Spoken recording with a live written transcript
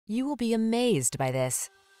You will be amazed by this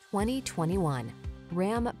 2021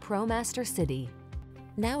 Ram ProMaster City.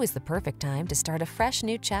 Now is the perfect time to start a fresh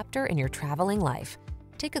new chapter in your traveling life.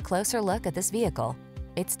 Take a closer look at this vehicle.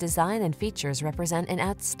 Its design and features represent an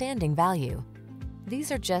outstanding value.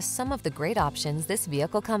 These are just some of the great options this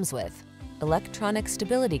vehicle comes with: electronic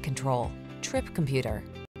stability control, trip computer,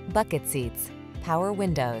 bucket seats, power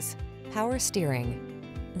windows, power steering.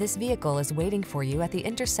 This vehicle is waiting for you at the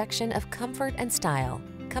intersection of comfort and style.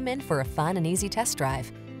 Come in for a fun and easy test drive.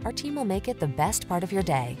 Our team will make it the best part of your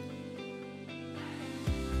day.